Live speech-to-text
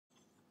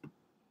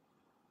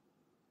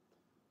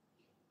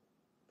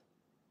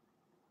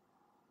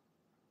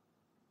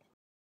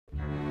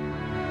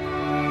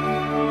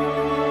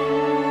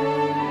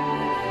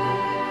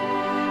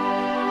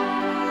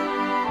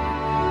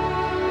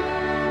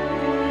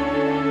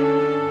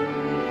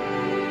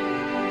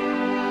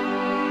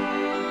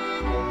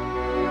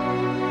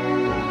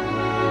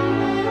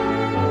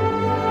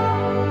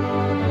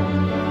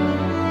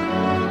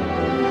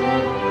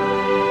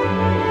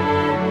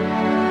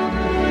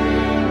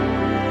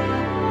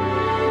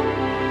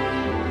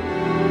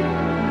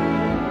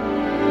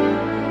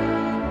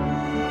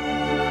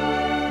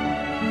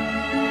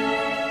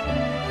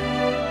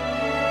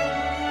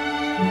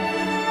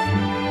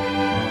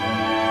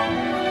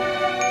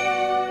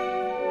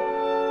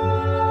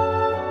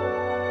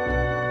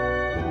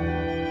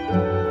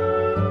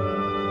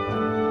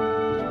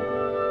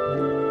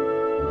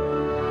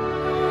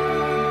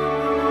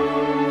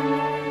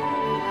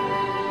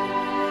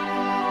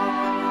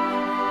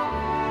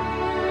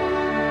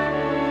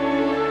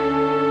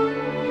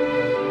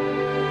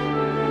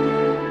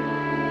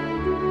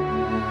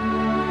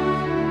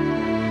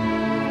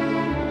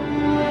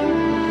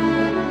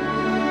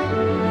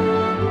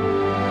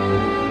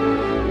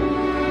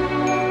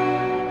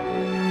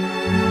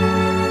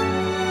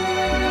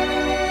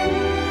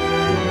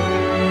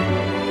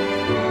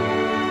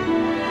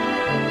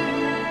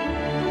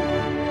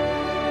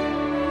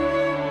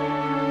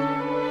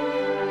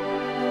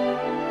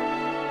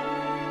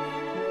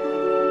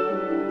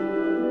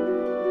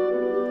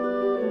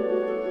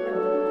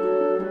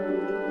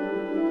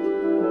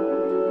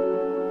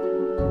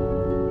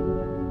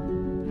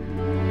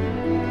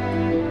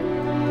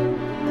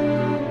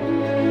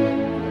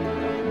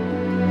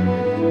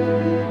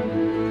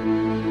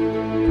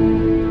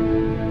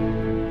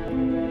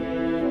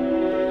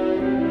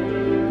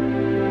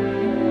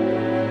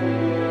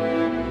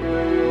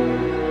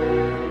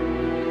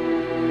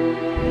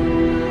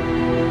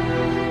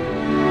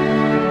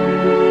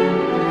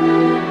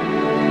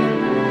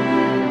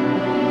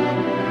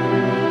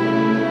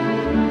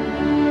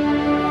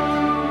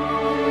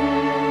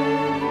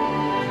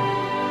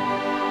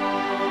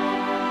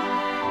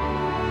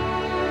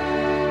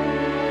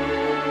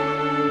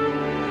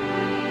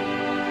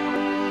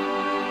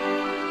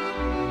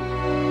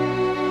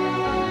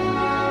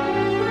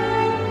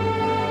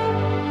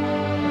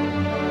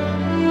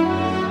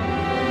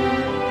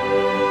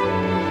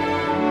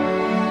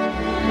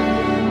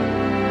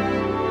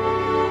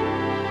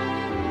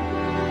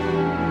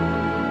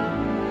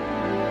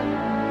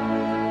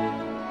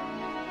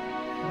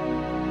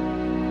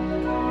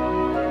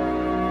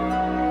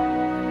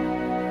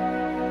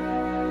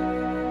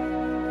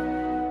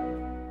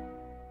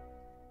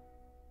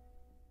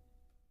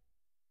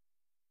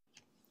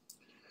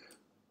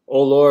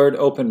O Lord,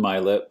 open my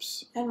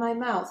lips, and my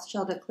mouth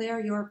shall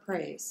declare your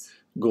praise.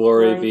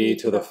 Glory be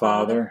to the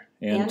Father,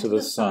 and to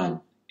the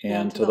Son,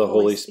 and to the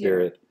Holy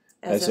Spirit,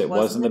 as it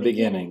was in the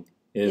beginning,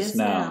 is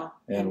now,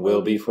 and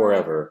will be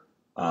forever.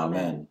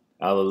 Amen.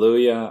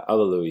 Alleluia,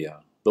 alleluia.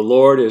 The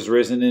Lord is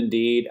risen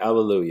indeed.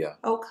 Alleluia.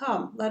 O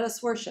come, let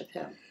us worship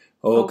him.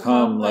 O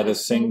come, let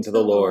us sing to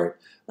the Lord.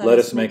 Let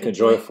us make a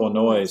joyful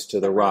noise to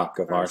the rock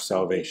of our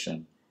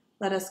salvation.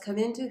 Let us come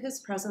into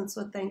his presence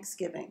with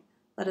thanksgiving.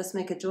 Let us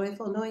make a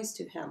joyful noise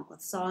to him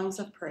with songs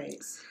of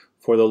praise.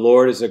 For the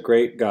Lord is a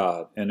great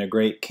God, and a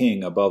great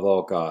King above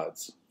all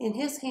gods. In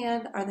his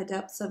hand are the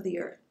depths of the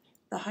earth.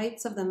 The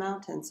heights of the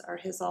mountains are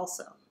his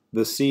also.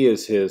 The sea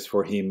is his,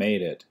 for he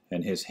made it,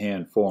 and his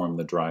hand formed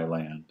the dry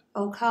land.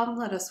 O come,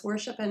 let us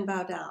worship and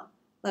bow down.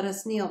 Let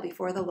us kneel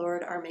before the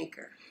Lord our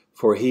Maker.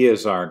 For he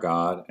is our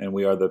God, and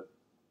we are the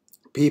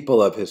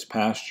people of his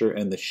pasture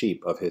and the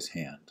sheep of his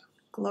hand.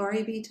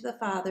 Glory be to the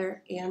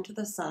Father, and to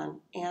the Son,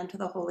 and to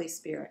the Holy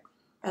Spirit,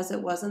 as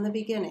it was in the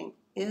beginning,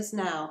 is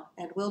now,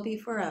 and will be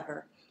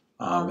forever.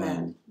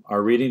 Amen.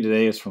 Our reading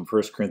today is from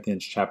 1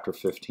 Corinthians chapter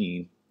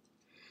 15.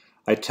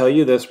 I tell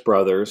you this,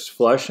 brothers,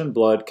 flesh and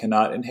blood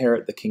cannot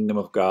inherit the kingdom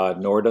of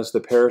God, nor does the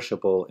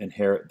perishable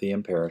inherit the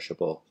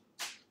imperishable.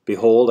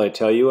 Behold, I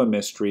tell you a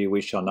mystery, we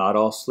shall not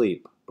all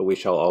sleep, but we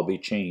shall all be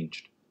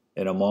changed.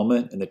 In a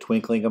moment, in the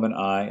twinkling of an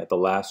eye, at the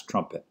last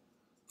trumpet.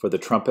 For the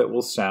trumpet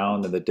will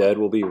sound, and the dead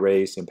will be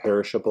raised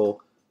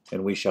imperishable,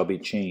 and we shall be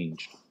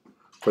changed.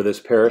 For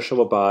this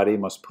perishable body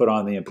must put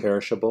on the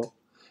imperishable,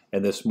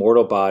 and this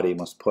mortal body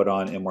must put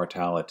on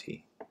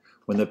immortality.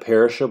 When the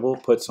perishable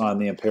puts on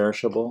the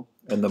imperishable,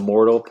 and the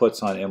mortal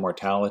puts on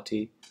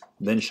immortality,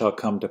 then shall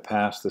come to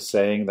pass the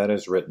saying that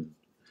is written,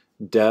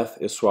 Death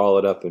is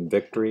swallowed up in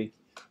victory.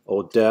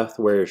 O death,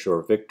 where is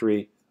your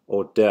victory?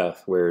 O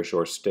death, where is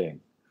your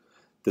sting?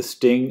 The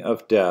sting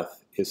of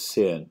death is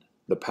sin.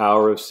 The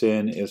power of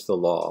sin is the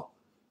law.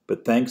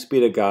 But thanks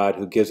be to God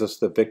who gives us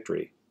the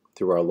victory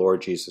through our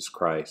Lord Jesus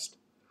Christ.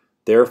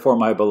 Therefore,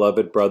 my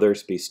beloved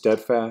brothers, be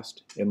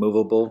steadfast,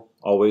 immovable,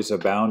 always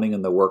abounding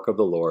in the work of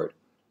the Lord,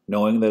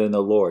 knowing that in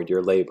the Lord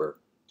your labor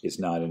is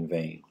not in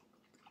vain.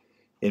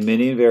 In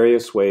many and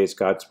various ways,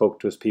 God spoke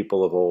to his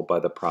people of old by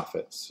the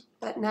prophets.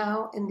 But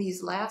now, in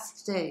these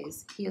last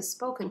days, he has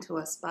spoken to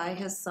us by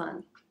his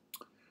Son.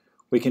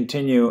 We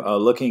continue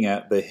looking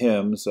at the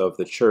hymns of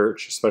the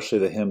church, especially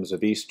the hymns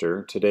of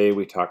Easter. Today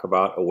we talk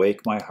about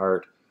Awake My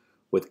Heart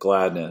with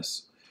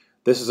Gladness.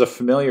 This is a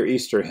familiar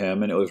Easter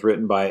hymn, and it was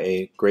written by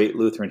a great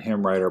Lutheran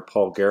hymn writer,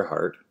 Paul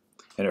Gerhardt,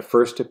 and it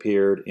first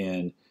appeared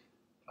in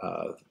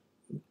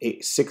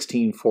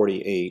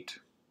 1648.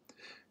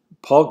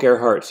 Paul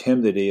Gerhardt's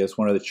hymnody is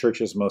one of the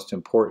church's most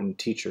important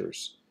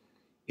teachers.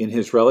 In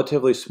his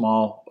relatively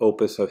small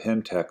opus of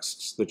hymn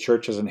texts, the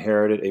church has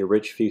inherited a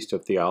rich feast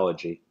of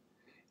theology.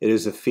 It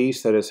is a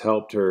feast that has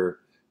helped her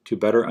to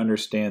better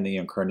understand the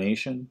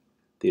incarnation,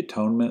 the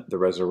atonement, the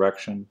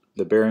resurrection,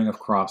 the bearing of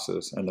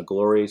crosses, and the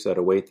glories that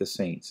await the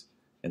saints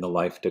in the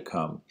life to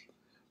come.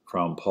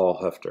 From Paul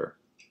Hefter.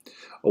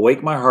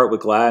 Awake My Heart with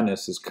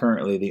Gladness is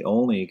currently the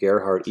only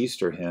Gerhardt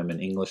Easter hymn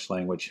in English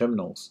language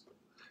hymnals.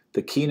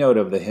 The keynote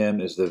of the hymn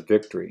is the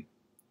victory,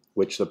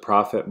 which the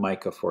prophet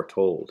Micah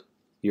foretold.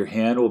 Your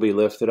hand will be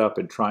lifted up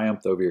in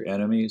triumph over your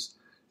enemies,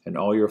 and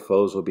all your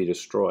foes will be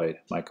destroyed.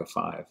 Micah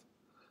 5.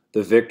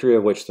 The victory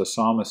of which the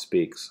psalmist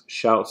speaks,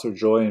 shouts of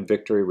joy and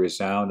victory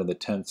resound in the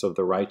tents of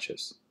the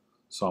righteous.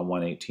 Psalm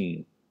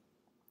 118.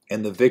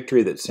 And the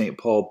victory that St.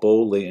 Paul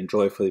boldly and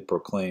joyfully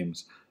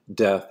proclaims,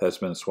 death has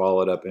been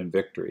swallowed up in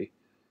victory,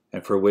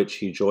 and for which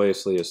he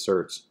joyously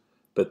asserts,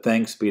 but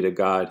thanks be to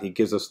God, he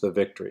gives us the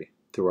victory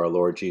through our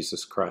Lord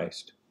Jesus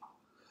Christ.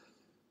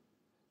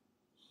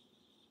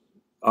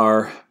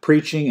 Our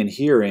preaching and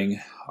hearing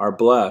are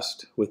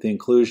blessed with the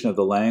inclusion of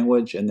the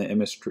language and the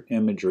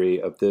imagery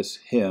of this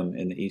hymn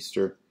in the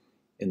Easter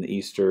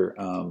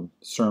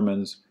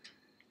sermons,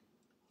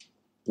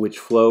 which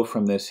flow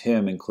from this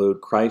hymn include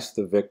Christ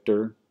the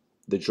victor,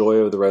 the joy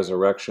of the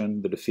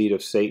resurrection, the defeat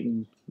of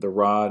Satan, the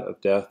rod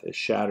of death is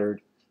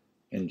shattered,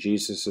 and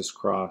Jesus'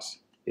 cross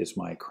is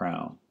my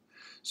crown.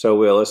 So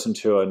we'll listen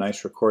to a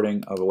nice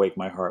recording of Awake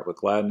My Heart with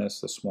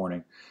Gladness this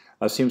morning.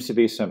 Seems to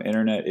be some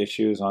internet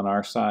issues on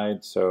our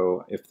side,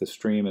 so if the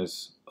stream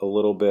is a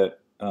little bit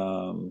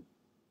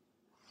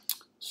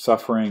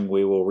suffering,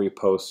 we will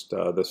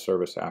repost the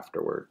service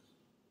afterward.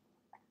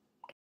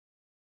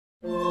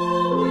 Where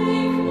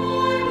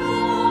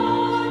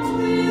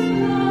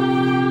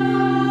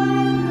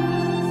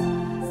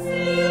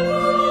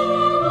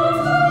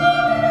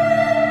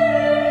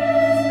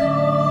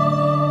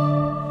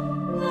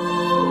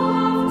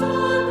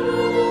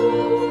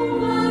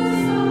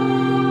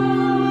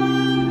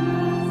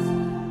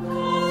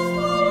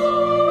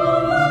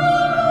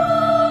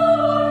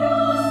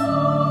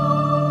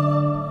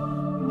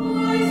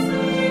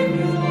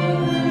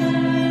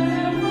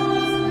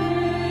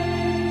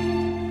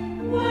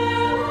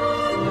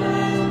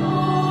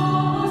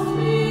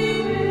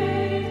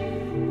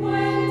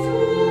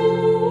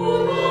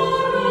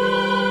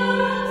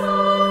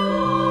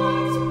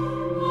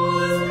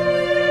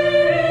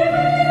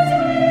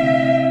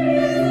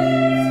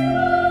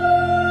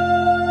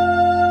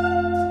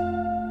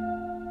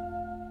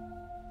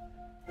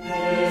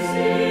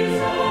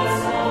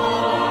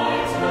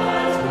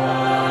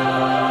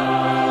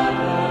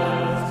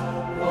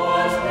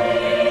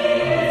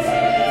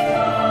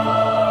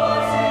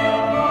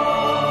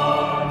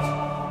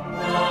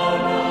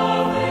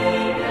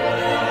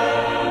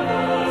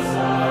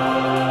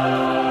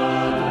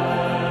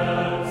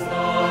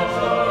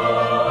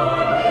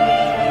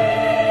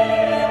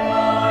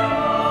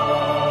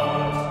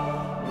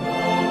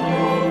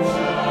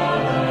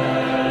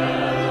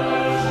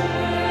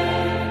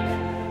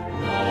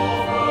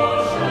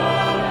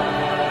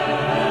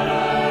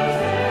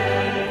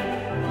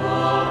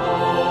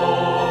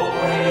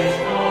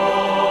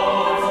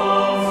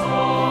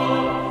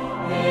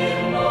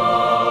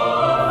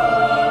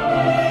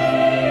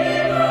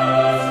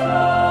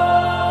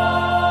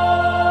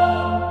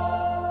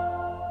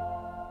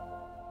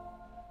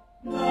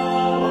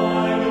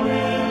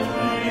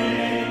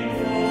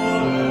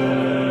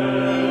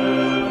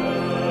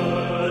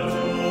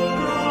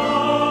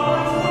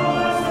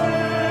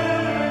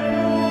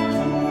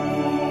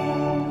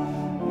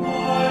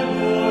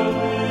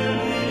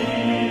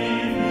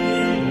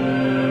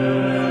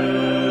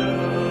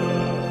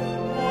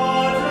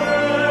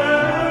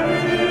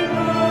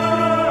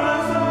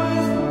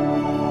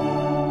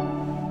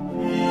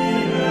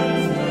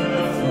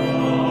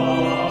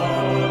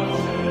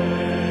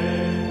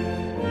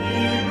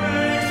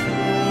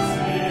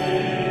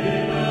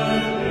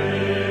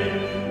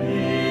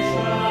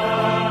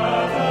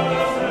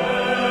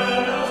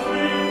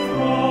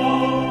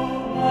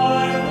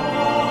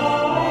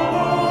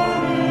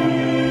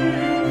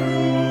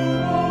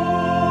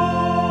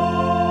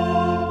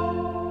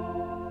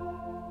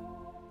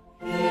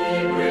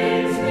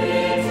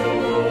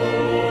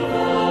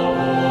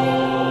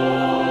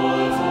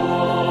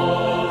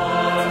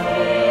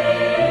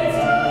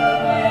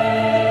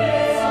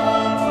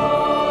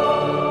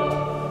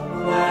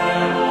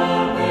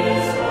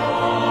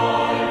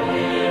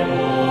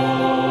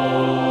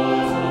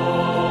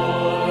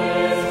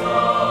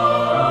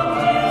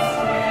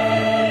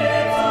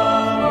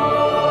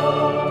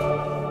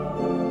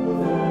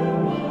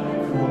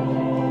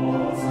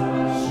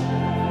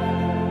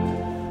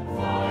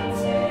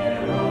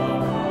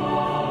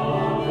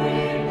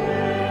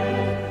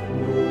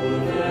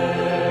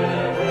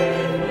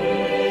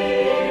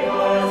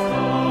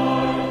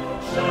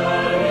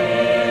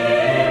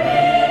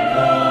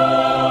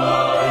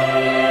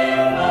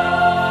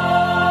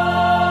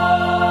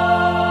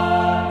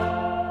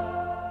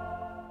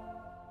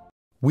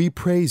We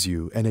praise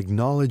you and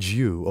acknowledge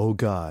you, O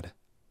God.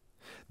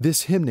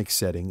 This hymnic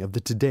setting of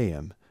the Te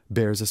Deum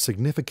bears a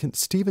significant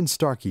Stephen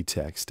Starkey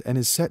text and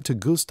is set to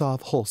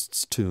Gustav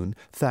Holst's tune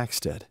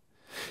Thackstead.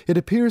 It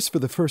appears for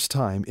the first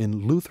time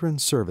in Lutheran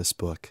Service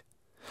Book.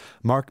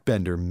 Mark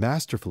Bender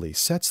masterfully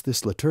sets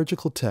this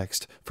liturgical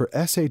text for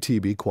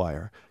SATB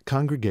choir,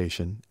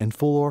 congregation, and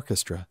full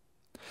orchestra.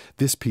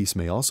 This piece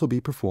may also be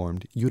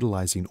performed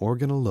utilizing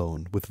organ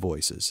alone with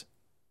voices.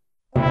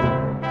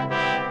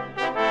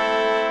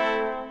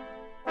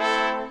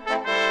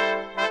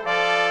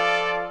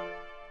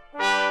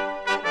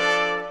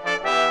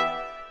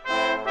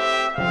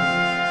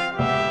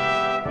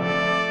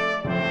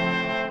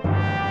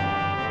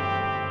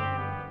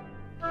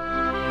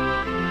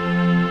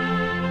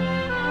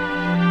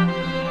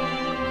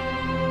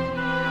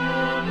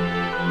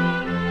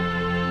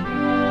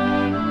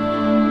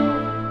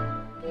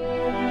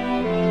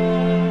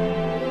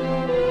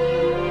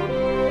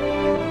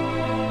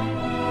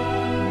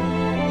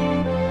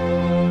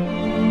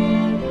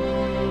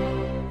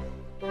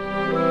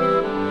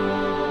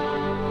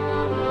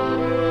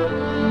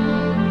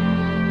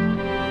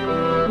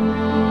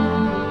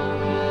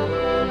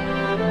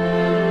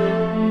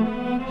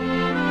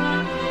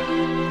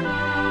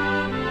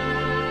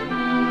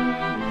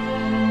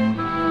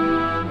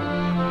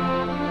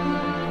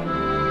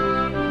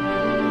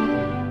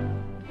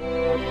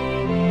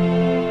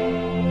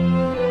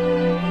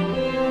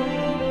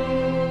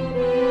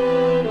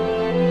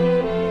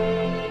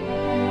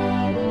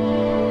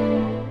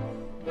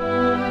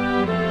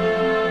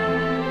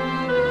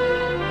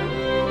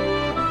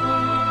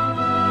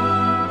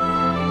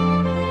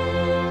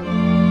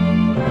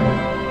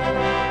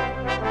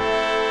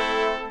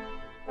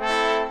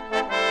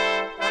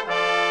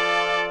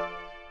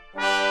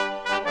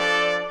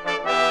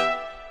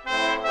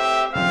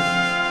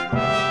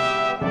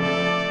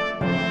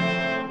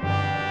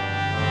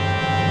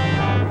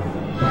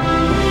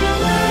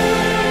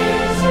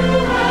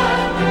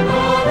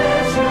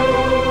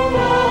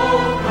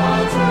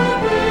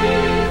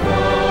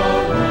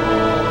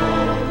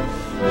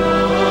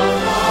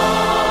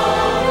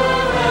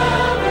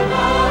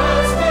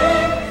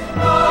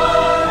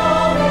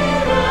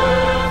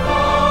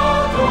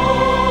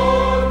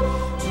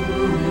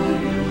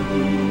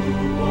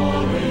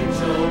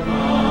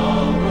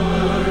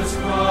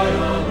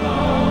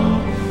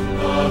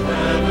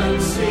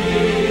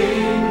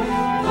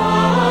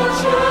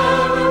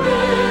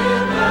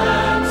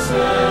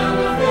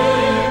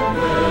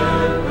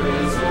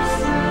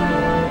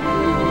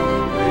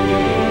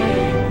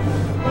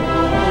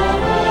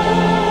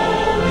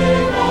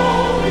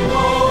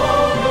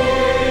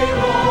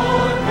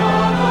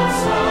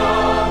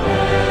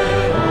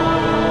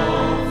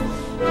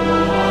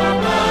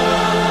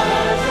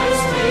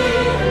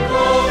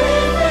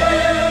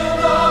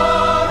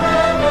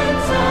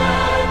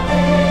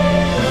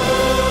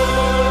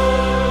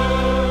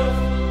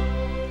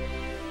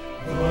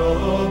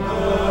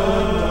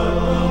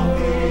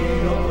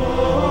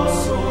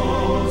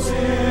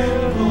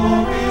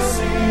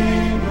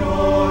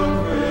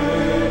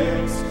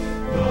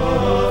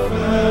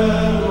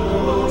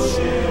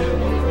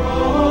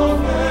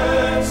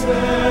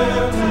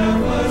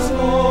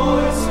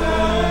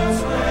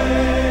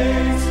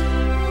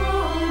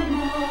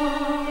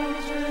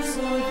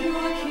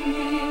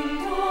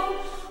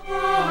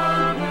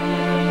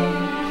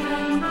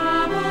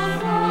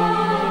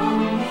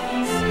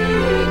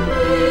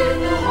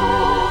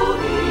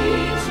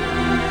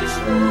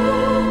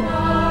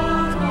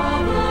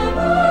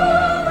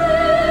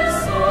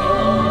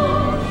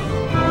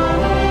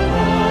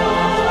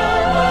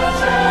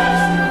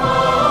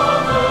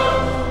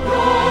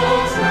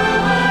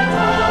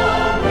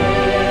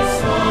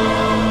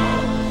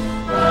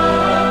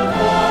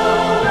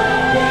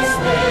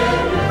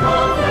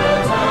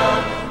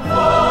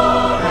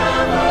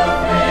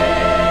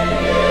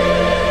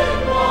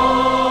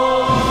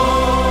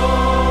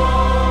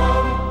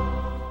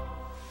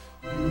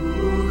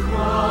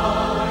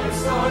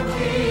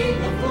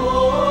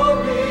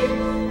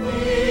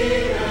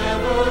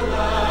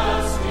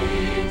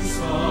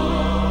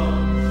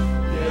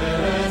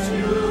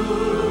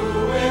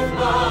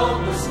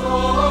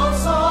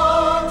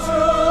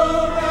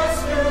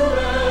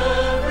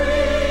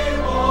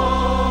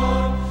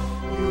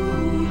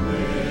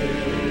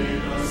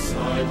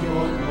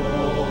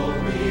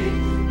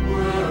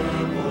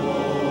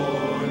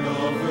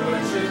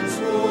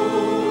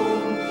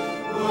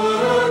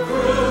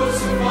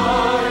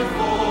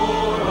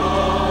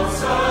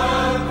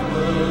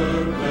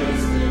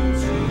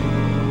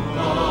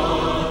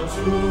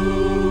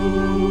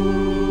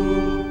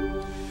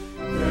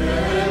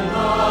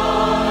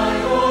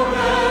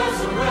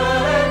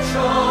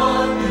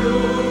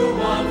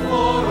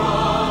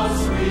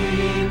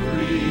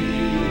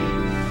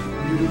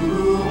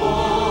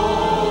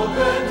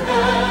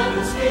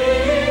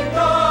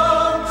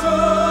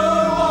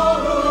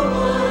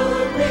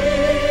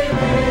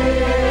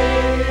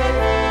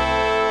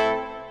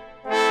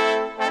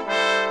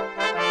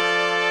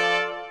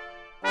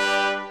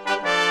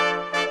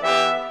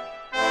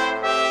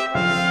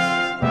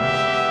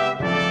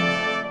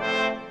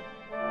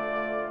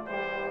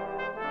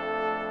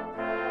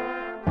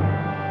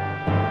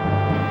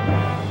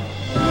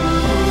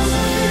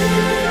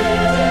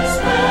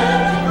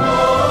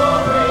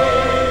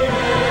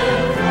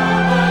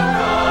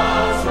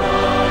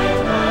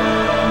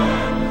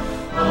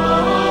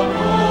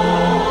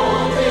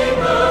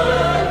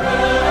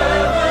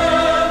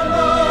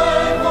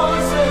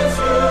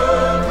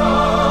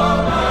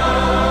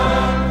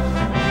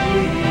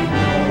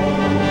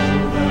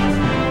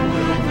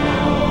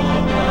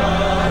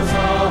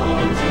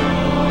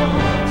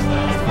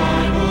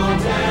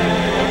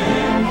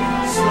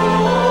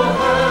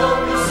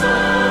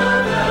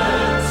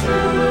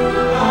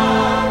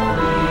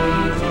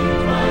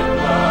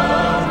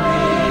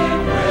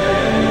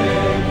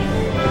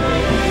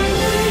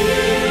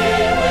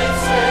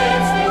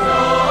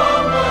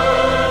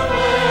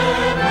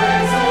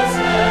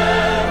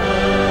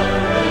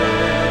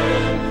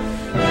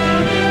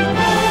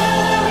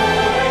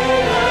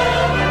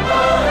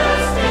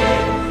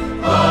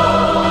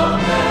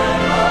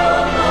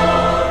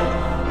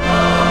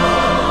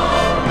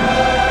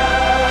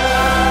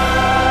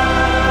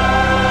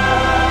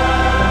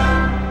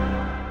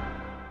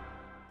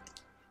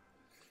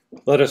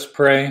 Let us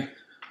pray.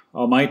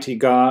 Almighty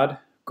God,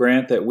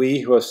 grant that we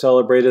who have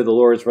celebrated the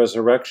Lord's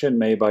resurrection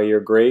may by your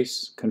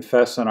grace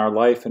confess in our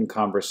life and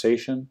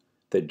conversation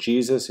that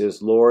Jesus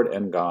is Lord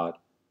and God,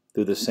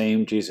 through the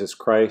same Jesus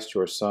Christ,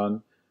 your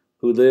Son,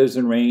 who lives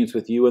and reigns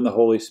with you in the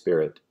Holy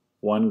Spirit,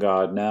 one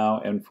God, now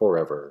and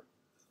forever.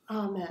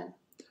 Amen.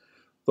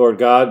 Lord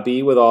God,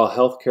 be with all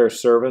healthcare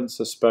servants,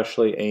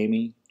 especially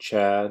Amy,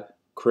 Chad,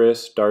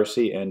 Chris,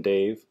 Darcy, and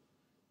Dave,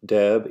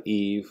 Deb,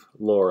 Eve,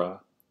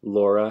 Laura,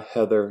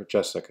 Heather,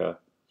 Jessica,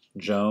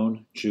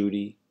 Joan,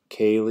 Judy,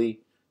 Kaylee,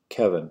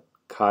 Kevin,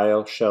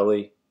 Kyle,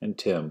 Shelley, and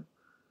Tim,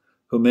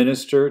 who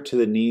minister to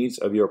the needs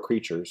of your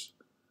creatures,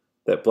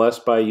 that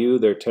blessed by you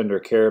their tender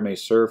care may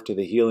serve to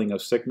the healing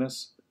of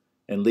sickness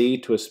and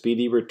lead to a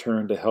speedy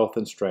return to health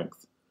and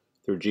strength,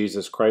 through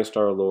Jesus Christ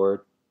our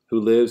Lord, who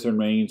lives and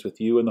reigns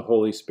with you in the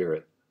Holy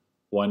Spirit,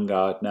 one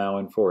God, now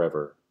and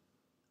forever.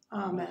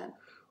 Amen.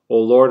 O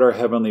Lord, our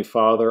heavenly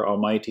Father,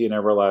 almighty and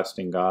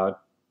everlasting God,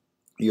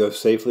 you have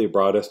safely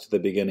brought us to the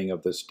beginning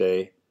of this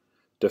day.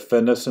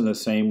 Defend us in the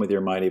same with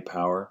your mighty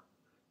power,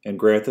 and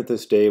grant that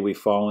this day we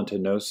fall into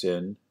no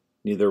sin,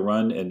 neither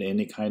run in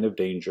any kind of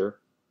danger,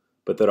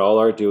 but that all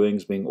our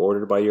doings, being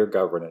ordered by your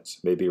governance,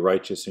 may be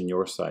righteous in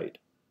your sight.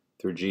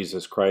 Through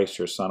Jesus Christ,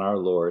 your Son, our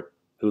Lord,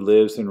 who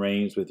lives and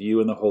reigns with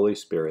you in the Holy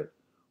Spirit,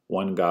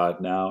 one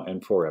God, now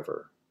and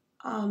forever.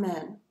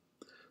 Amen.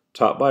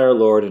 Taught by our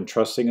Lord and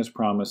trusting his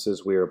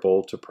promises, we are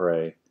bold to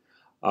pray.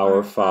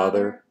 Our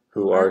Father,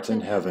 who art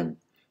in heaven,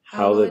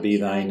 hallowed be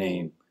thy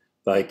name.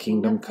 Thy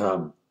kingdom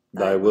come,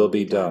 thy will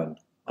be done,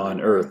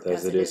 on earth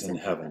as it is in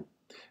heaven.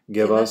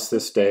 Give us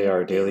this day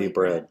our daily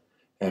bread,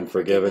 and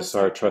forgive us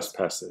our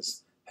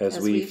trespasses, as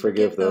we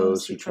forgive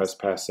those who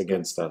trespass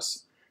against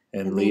us.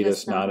 And lead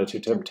us not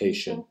into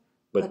temptation,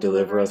 but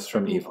deliver us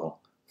from evil.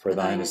 For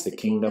thine is the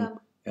kingdom,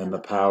 and the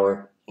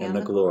power, and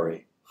the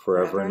glory,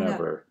 forever and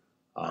ever.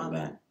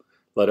 Amen.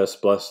 Let us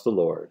bless the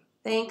Lord.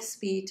 Thanks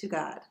be to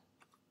God.